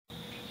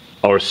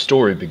Our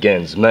story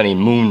begins many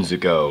moons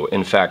ago,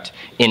 in fact,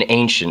 in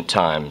ancient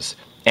times.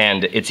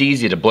 And it's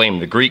easy to blame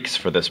the Greeks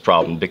for this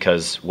problem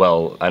because,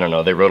 well, I don't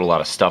know, they wrote a lot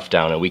of stuff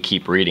down and we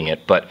keep reading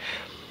it. But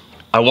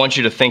I want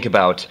you to think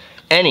about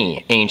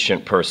any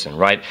ancient person,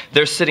 right?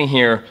 They're sitting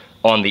here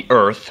on the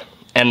earth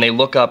and they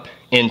look up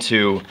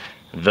into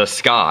the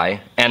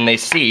sky and they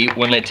see,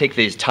 when they take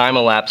these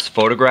time-elapse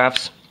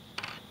photographs,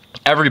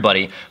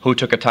 everybody who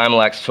took a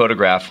time-elapse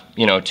photograph,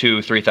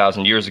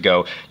 2,000-3,000 years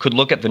ago, could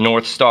look at the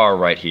North Star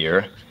right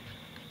here.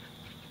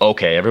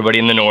 Okay, everybody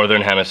in the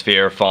northern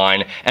hemisphere,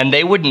 fine. And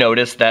they would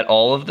notice that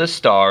all of the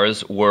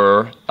stars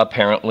were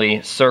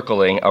apparently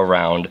circling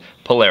around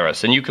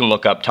Polaris. And you can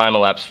look up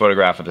time-elapse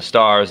photograph of the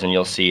stars and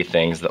you'll see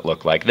things that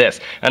look like this.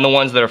 And the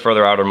ones that are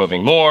further out are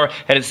moving more,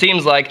 and it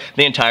seems like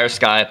the entire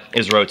sky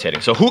is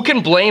rotating. So who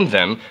can blame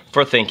them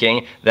for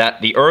thinking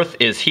that the Earth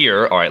is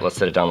here, all right, let's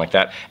set it down like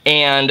that,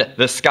 and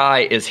the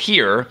sky is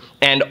here,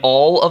 and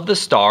all of the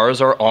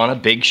stars are on a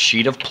big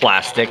sheet of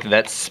plastic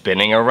that's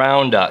spinning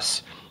around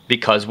us?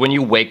 Because when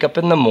you wake up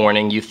in the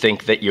morning, you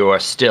think that you are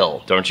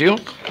still, don't you?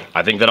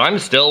 I think that I'm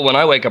still when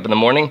I wake up in the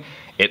morning.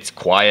 It's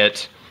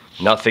quiet,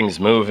 nothing's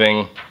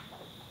moving.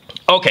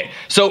 Okay,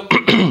 so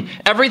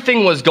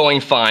everything was going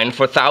fine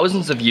for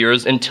thousands of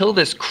years until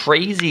this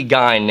crazy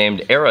guy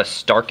named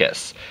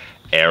Aristarchus.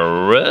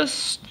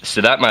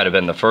 So that might have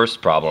been the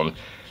first problem.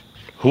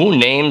 Who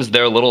names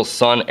their little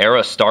son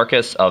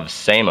Aristarchus of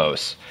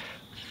Samos?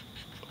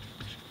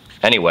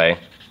 Anyway,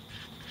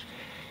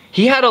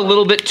 he had a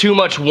little bit too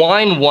much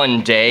wine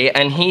one day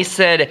and he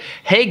said,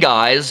 hey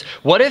guys,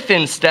 what if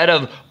instead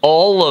of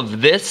all of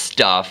this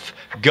stuff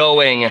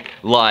going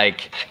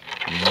like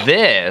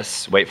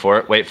this, wait for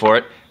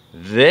it,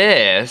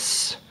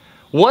 this,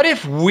 what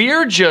if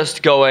we're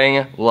just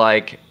going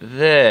like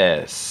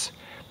this?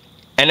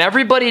 And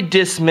everybody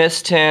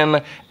dismissed him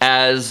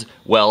as,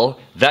 well,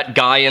 that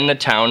guy in the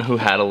town who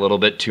had a little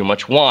bit too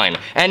much wine.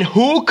 And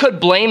who could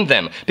blame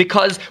them?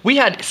 Because we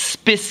had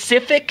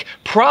specific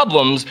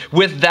problems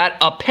with that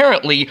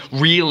apparently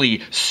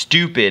really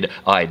stupid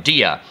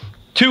idea.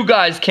 Two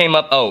guys came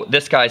up, oh,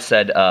 this guy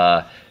said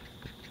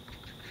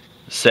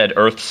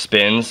Earth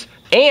spins,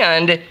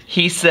 and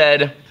he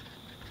said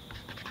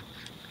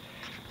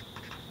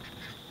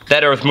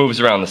that Earth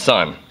moves around the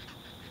sun.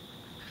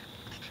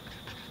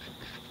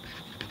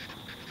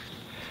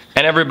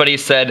 And everybody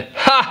said,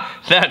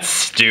 ha, that's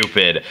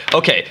stupid.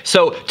 Okay,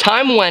 so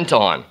time went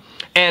on,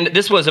 and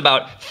this was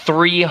about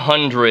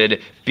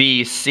 300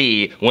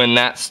 BC when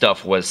that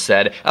stuff was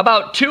said.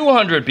 About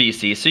 200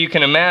 BC, so you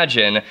can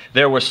imagine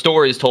there were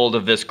stories told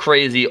of this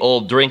crazy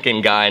old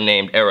drinking guy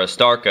named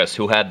Aristarchus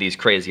who had these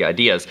crazy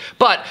ideas.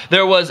 But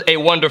there was a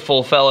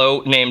wonderful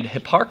fellow named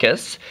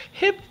Hipparchus.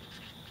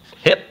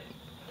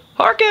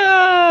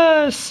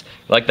 Hipparchus!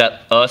 Like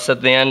that us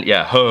at the end?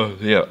 Yeah,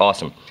 yeah,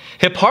 awesome.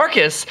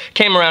 Hipparchus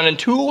came around in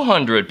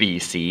 200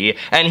 BC,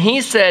 and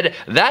he said,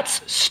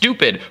 that's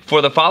stupid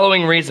for the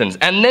following reasons.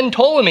 And then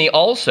Ptolemy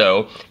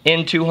also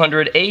in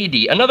 200 AD,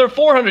 another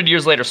 400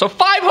 years later. So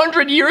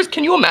 500 years,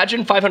 can you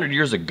imagine 500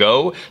 years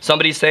ago,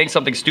 somebody saying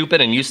something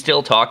stupid and you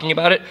still talking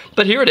about it?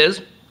 But here it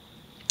is.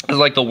 It's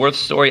like the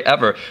worst story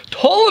ever.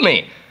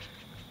 Ptolemy,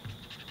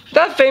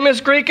 that famous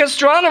Greek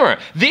astronomer.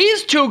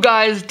 These two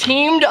guys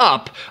teamed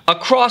up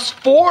across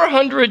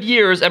 400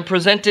 years and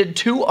presented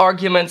two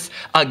arguments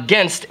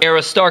against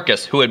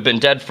Aristarchus, who had been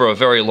dead for a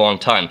very long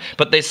time.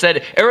 But they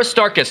said,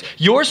 Aristarchus,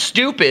 you're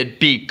stupid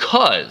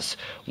because,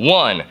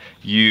 one,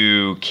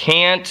 you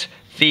can't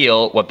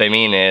feel, what they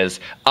mean is,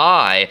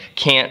 I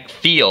can't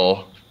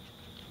feel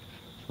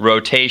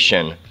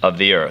rotation of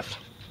the Earth.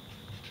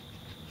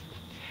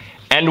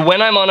 And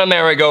when I'm on a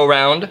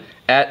merry-go-round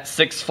at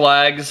Six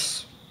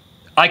Flags,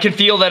 I can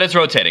feel that it's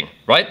rotating,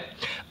 right?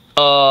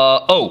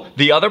 Oh,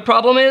 the other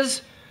problem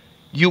is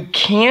you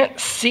can't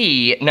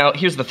see. Now,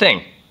 here's the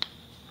thing.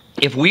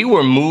 If we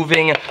were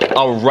moving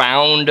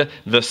around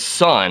the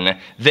sun,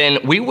 then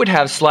we would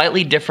have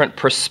slightly different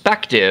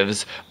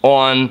perspectives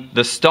on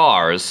the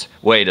stars.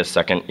 Wait a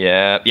second.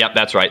 Yeah,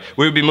 that's right.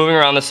 We would be moving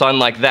around the sun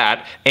like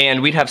that,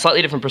 and we'd have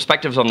slightly different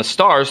perspectives on the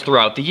stars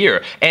throughout the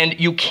year. And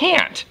you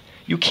can't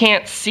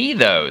see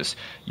those.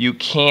 You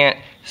can't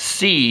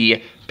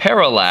see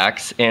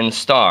parallax in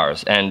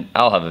stars, and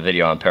I'll have a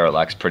video on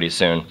parallax pretty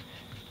soon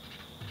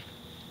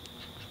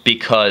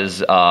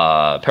because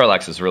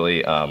parallax is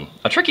really a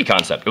tricky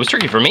concept. It was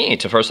tricky for me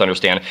to first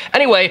understand.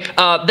 Anyway,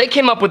 they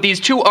came up with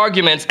these two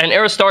arguments, and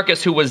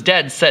Aristarchus, who was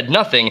dead, said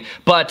nothing,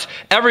 but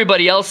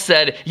everybody else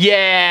said,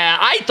 yeah,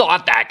 I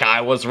thought that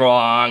guy was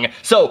wrong.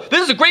 So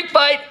this is a Greek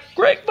fight.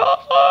 Greek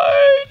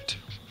fight.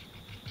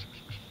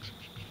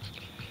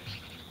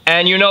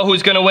 And you know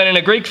who's gonna win in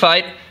a Greek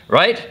fight,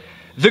 right?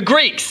 The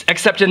Greeks,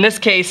 except in this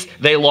case,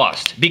 they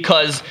lost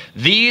because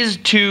these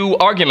two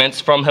arguments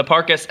from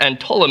Hipparchus and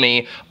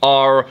Ptolemy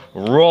are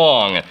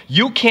wrong.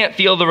 You can't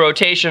feel the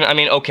rotation. I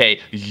mean, okay,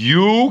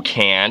 you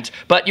can't,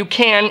 but you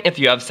can if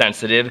you have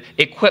sensitive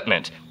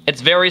equipment. It's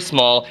very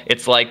small.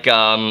 It's like,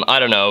 I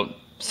don't know,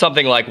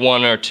 something like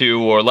 1 or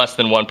 2 or less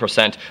than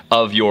 1%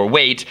 of your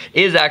weight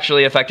is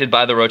actually affected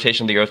by the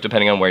rotation of the Earth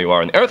depending on where you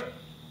are on the Earth.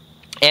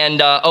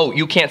 And, oh,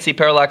 you can't see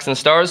parallax in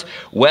stars?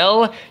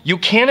 Well, you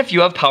can if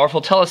you have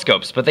powerful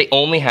telescopes, but they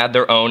only had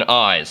their own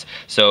eyes.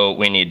 So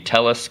we need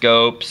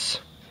telescopes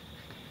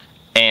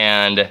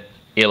and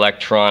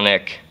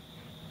electronic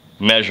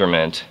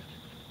measurement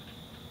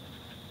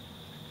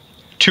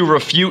to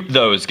refute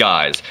those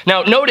guys.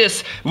 Now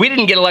notice, we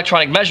didn't get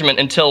electronic measurement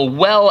until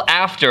well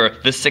after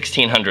the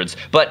 1600s,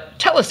 but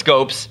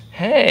telescopes,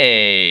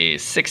 hey,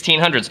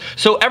 1600s.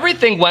 So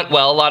everything went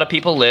well, a lot of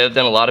people lived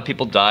and a lot of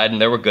people died,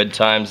 and there were good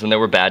times and there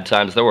were bad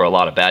times. There were a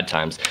lot of bad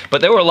times,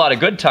 but there were a lot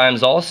of good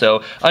times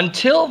also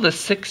until the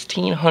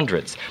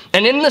 1600s.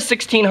 And in the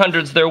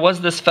 1600s, there was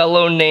this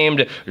fellow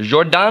named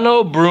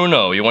Giordano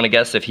Bruno. You wanna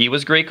guess if he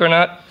was Greek or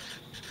not?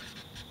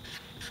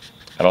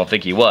 I don't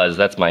think he was,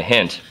 that's my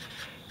hint.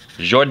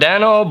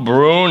 Giordano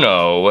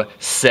Bruno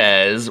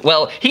says,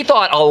 well, he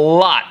thought a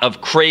lot of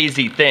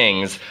crazy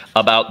things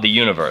about the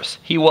universe.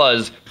 He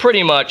was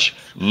pretty much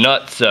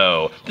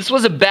nutso. This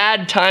was a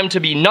bad time to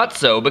be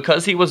nutso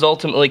because he was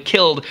ultimately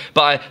killed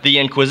by the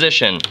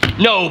Inquisition.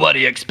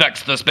 Nobody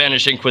expects the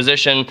Spanish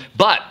Inquisition,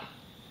 but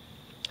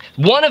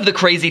one of the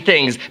crazy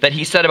things that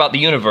he said about the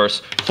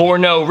universe for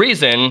no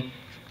reason,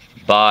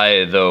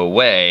 by the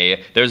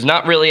way, there's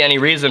not really any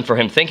reason for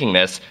him thinking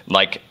this,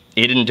 like,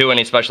 he didn't do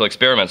any special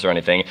experiments or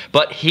anything,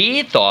 but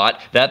he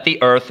thought that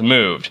the Earth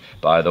moved.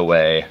 By the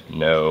way,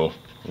 no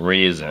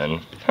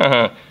reason.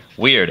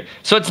 Weird.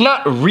 So it's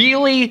not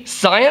really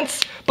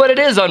science, but it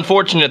is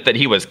unfortunate that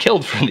he was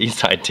killed for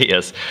these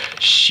ideas.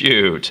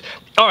 Shoot.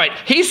 All right,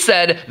 he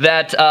said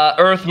that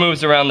Earth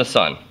moves around the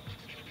sun.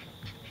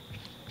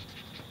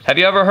 Have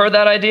you ever heard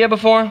that idea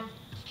before?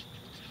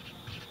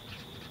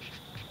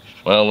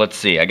 Well, let's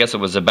see. I guess it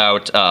was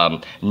about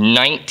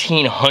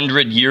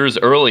 1900 years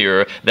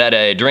earlier that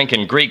a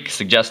drinking Greek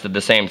suggested the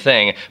same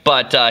thing,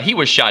 but he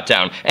was shot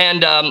down.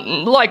 And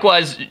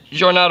likewise,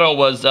 Giordano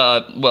was,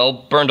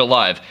 well, burned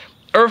alive.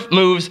 Earth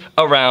moves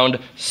around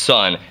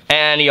sun.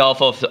 And he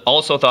also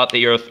thought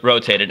the Earth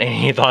rotated, and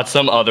he thought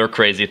some other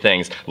crazy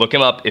things. Look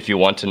him up if you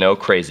want to know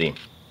crazy.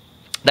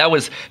 That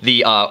was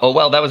the, oh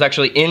well, that was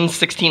actually in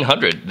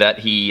 1600 that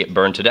he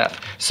burned to death.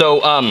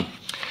 So,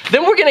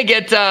 then we're gonna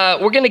get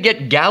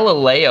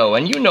Galileo,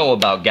 and you know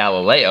about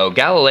Galileo.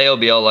 Galileo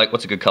be all like,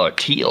 what's a good color?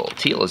 Teal.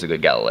 Teal is a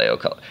good Galileo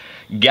color.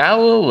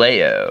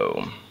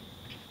 Galileo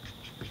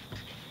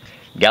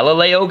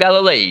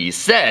Galilei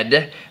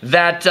said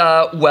that,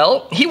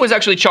 well, he was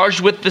actually charged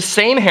with the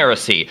same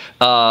heresy.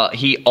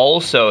 He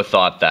also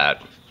thought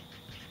that.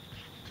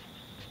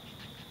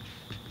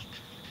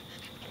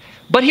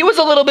 But he was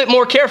a little bit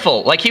more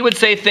careful. Like, he would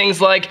say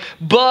things like,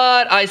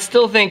 but I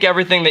still think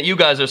everything that you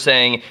guys are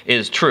saying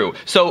is true.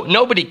 So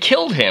nobody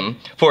killed him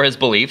for his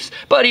beliefs,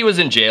 but he was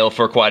in jail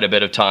for quite a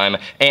bit of time.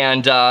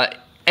 And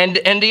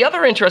the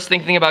other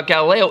interesting thing about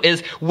Galileo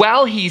is,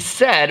 while he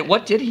said,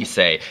 what did he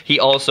say? He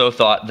also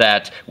thought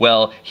that,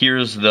 well,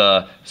 here's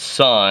the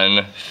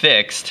sun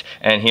fixed,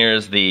 and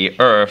here's the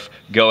Earth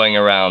going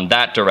around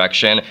that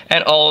direction,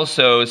 and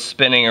also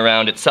spinning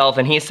around itself.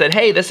 And he said,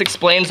 hey, this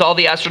explains all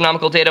the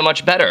astronomical data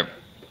much better.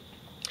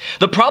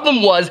 The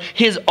problem was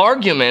his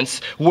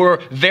arguments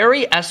were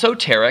very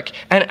esoteric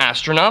and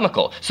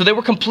astronomical, so they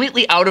were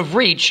completely out of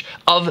reach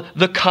of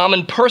the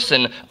common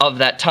person of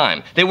that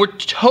time. They were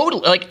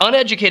totally, like,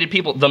 uneducated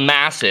people, the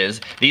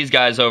masses, these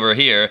guys over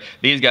here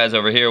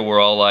were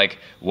all like,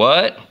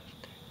 what?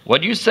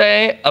 What'd you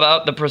say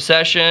about the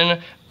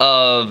precession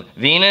of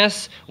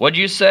Venus? What'd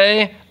you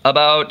say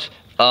about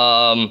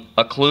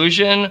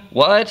occlusion?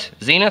 What?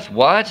 Zenith?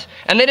 What?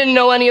 And they didn't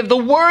know any of the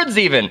words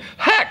even.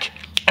 Heck!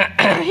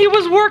 He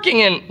was working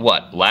in,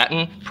 what,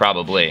 Latin?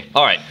 Probably.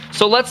 All right,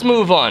 so let's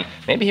move on.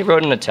 Maybe he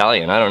wrote in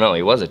Italian. I don't know.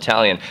 He was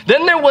Italian.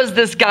 Then there was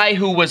this guy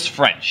who was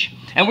French.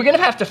 And we're going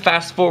to have to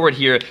fast forward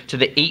here to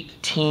the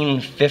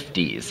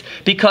 1850s,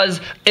 because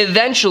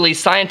eventually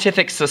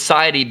scientific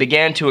society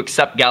began to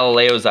accept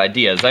Galileo's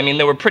ideas. I mean,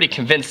 they were pretty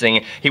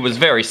convincing. He was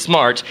very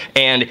smart,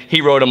 and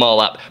he wrote them all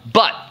up.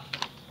 But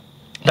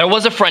there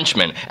was a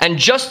Frenchman, and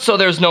just so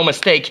there's no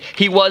mistake,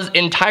 he was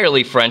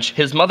entirely French.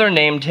 His mother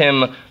named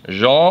him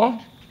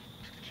Jean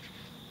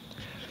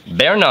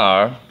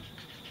Bernard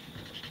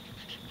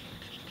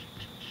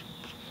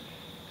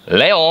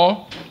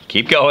Léon,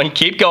 keep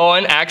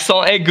going,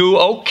 accent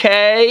aigu,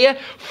 okay,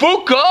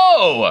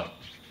 Foucault!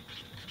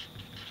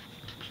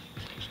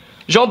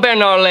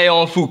 Jean-Bernard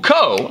Léon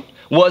Foucault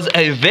was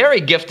a very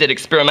gifted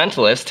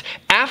experimentalist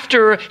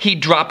after he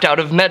dropped out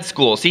of med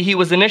school. See, he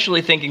was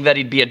initially thinking that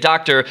he'd be a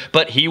doctor,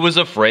 but he was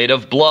afraid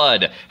of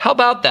blood. How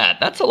about that?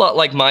 That's a lot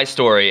like my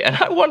story, and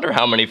I wonder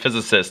how many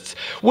physicists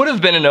would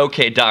have been an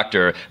okay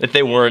doctor if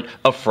they weren't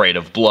afraid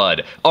of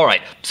blood. All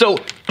right, so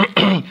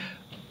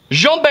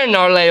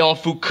Jean-Bernard Léon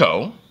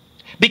Foucault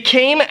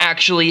became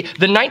actually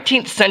the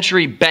 19th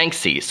century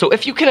Banksy. So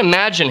if you can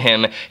imagine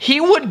him,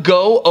 he would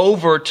go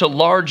over to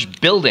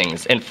large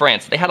buildings in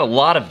France. They had a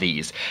lot of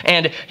these.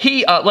 And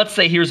he, let's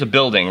say here's a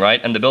building, right?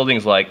 And the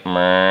building's like,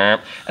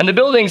 meh. And the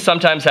buildings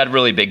sometimes had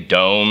really big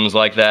domes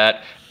like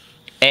that.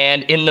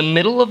 And in the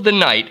middle of the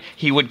night,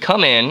 he would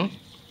come in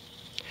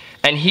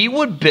and he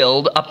would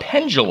build a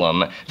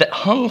pendulum that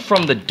hung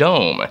from the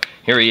dome.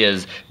 Here he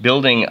is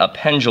building a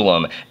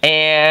pendulum,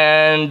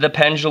 and the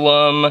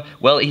pendulum,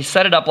 well, he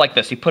set it up like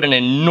this. He put an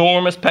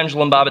enormous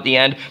pendulum bob at the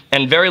end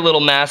and very little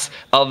mass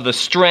of the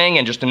string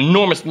and just an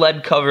enormous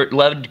lead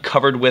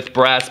covered with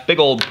brass, big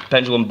old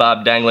pendulum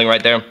bob dangling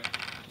right there.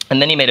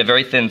 And then he made a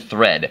very thin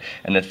thread,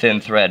 and the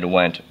thin thread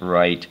went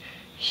right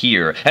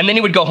here. And then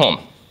he would go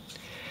home.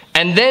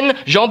 And then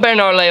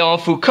Jean-Bernard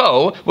Léon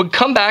Foucault would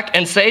come back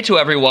and say to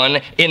everyone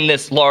in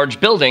this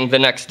large building the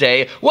next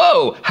day,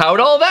 "Whoa,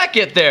 how'd all that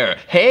get there?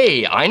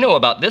 Hey, I know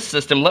about this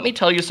system, let me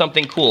tell you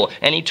something cool."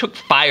 And he took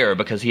fire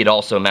because he had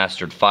also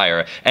mastered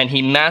fire. And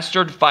he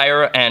mastered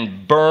fire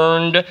and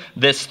burned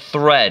this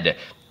thread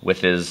with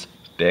his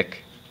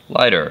Bic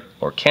lighter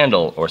or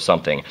candle or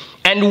something.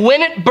 And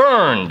when it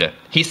burned,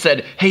 he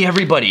said, "Hey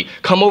everybody,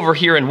 come over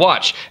here and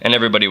watch." And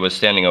everybody was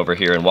standing over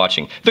here and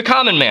watching. The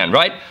common man,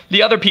 right?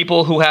 The other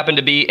people who happened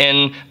to be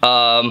in,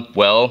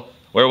 well,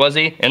 where was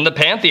he? In the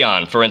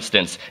Pantheon, for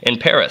instance, in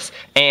Paris.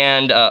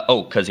 And,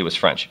 oh, because he was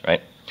French,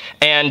 right?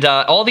 And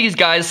all these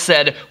guys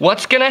said,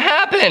 "What's gonna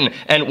happen?"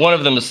 And one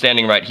of them was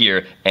standing right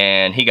here,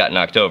 and he got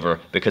knocked over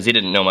because he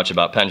didn't know much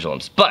about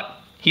pendulums. But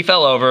he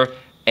fell over,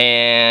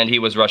 and he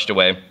was rushed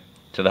away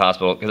to the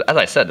hospital, because as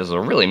I said, this is a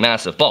really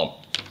massive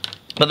ball.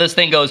 But this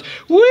thing goes,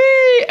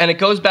 whee, and it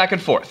goes back and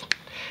forth.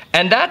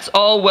 And that's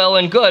all well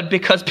and good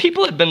because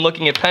people had been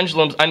looking at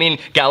pendulums. I mean,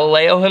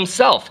 Galileo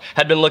himself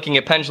had been looking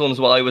at pendulums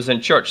while he was in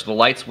church. The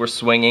lights were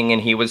swinging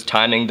and he was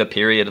timing the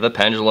period of the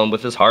pendulum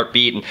with his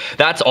heartbeat. And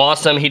that's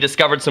awesome. He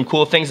discovered some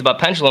cool things about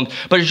pendulums.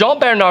 But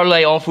Jean-Bernard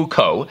Léon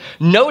Foucault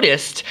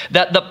noticed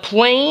that the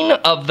plane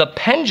of the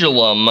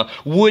pendulum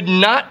would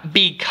not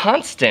be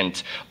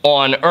constant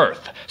on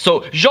Earth.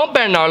 So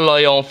Jean-Bernard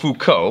Léon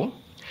Foucault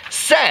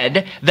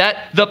said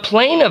that the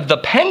plane of the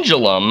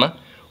pendulum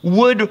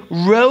would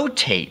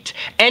rotate.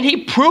 And he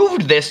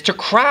proved this to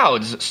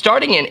crowds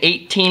starting in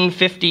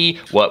 1850,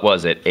 what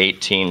was it,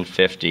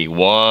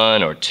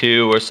 1851 or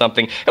 2 or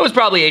something. It was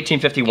probably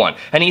 1851.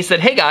 And he said,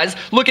 "Hey guys,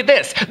 look at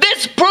this.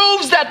 This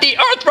proves that the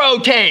Earth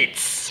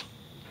rotates."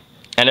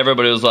 And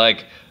everybody was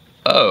like,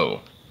 "Oh,"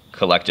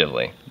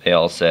 collectively. They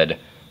all said,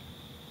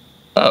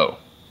 "Oh."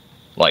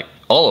 Like,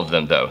 all of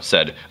them, though,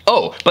 said,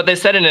 "Oh," but they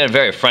said it in a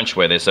very French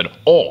way. They said,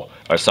 "Oh,"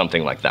 or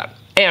something like that.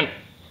 And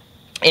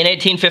in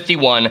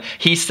 1851,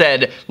 he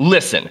said,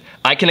 "Listen,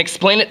 I can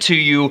explain it to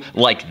you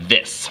like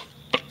this."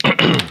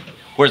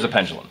 Where's the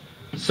pendulum?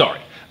 Sorry,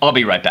 I'll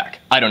be right back.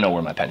 I don't know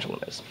where my pendulum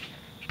is.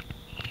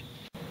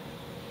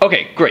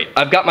 Okay, great,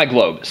 I've got my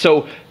globe.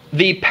 So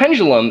the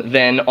pendulum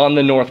then on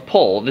the North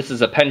Pole, this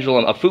is a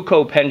pendulum, a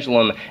Foucault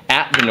pendulum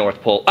at the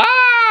North Pole. Ah!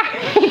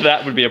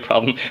 That would be a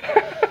problem.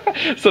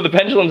 So the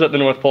pendulum's at the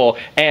North Pole,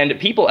 and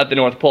people at the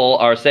North Pole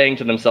are saying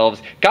to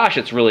themselves, "Gosh,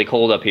 it's really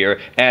cold up here."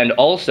 And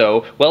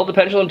also, well, the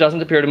pendulum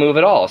doesn't appear to move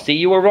at all. See,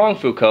 you were wrong,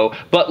 Foucault.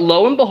 But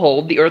lo and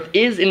behold, the Earth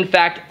is in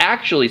fact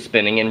actually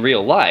spinning in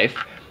real life.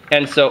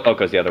 And so, oh, it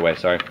goes the other way,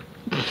 sorry.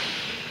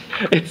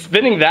 It's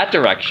spinning that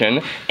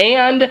direction,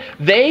 and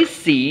they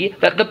see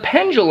that the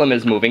pendulum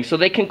is moving, so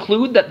they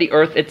conclude that the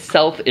Earth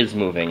itself is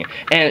moving.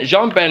 And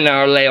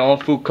Jean-Bernard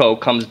Léon Foucault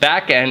comes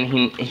back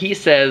and he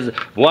says,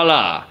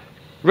 "Voilà,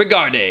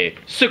 regardez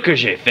ce que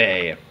j'ai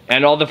fait."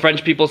 And all the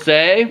French people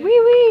say, "Oui,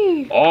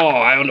 oui." "Oh,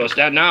 I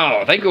understand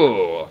now. Thank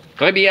you.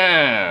 Très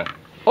bien.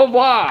 Au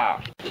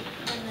revoir."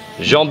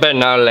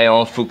 Jean-Bernard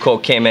Léon Foucault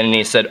came in and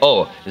he said,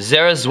 "Oh,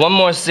 there is one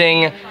more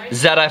thing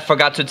that I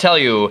forgot to tell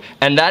you,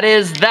 and that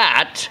is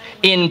that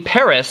in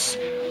Paris,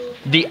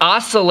 the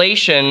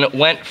oscillation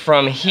went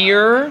from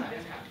here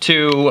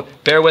to,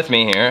 bear with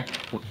me here,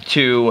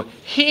 to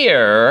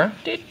here,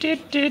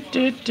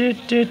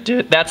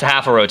 that's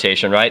half a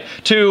rotation, right?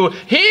 To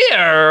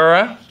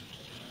here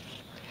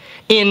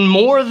in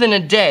more than a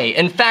day.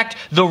 In fact,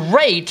 the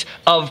rate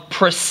of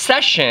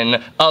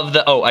precession of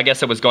the, oh, I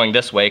guess it was going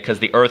this way because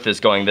the Earth is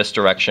going this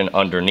direction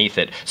underneath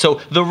it. So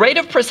the rate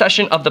of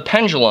precession of the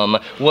pendulum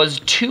was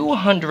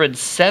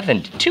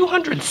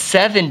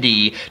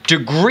 270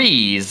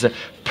 degrees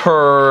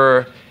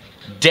per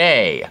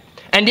day.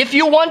 And if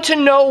you want to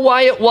know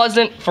why it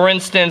wasn't, for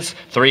instance,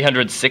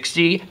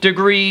 360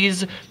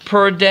 degrees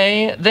per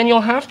day, then you'll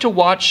have to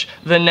watch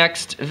the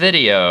next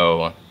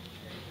video.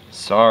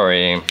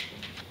 Sorry.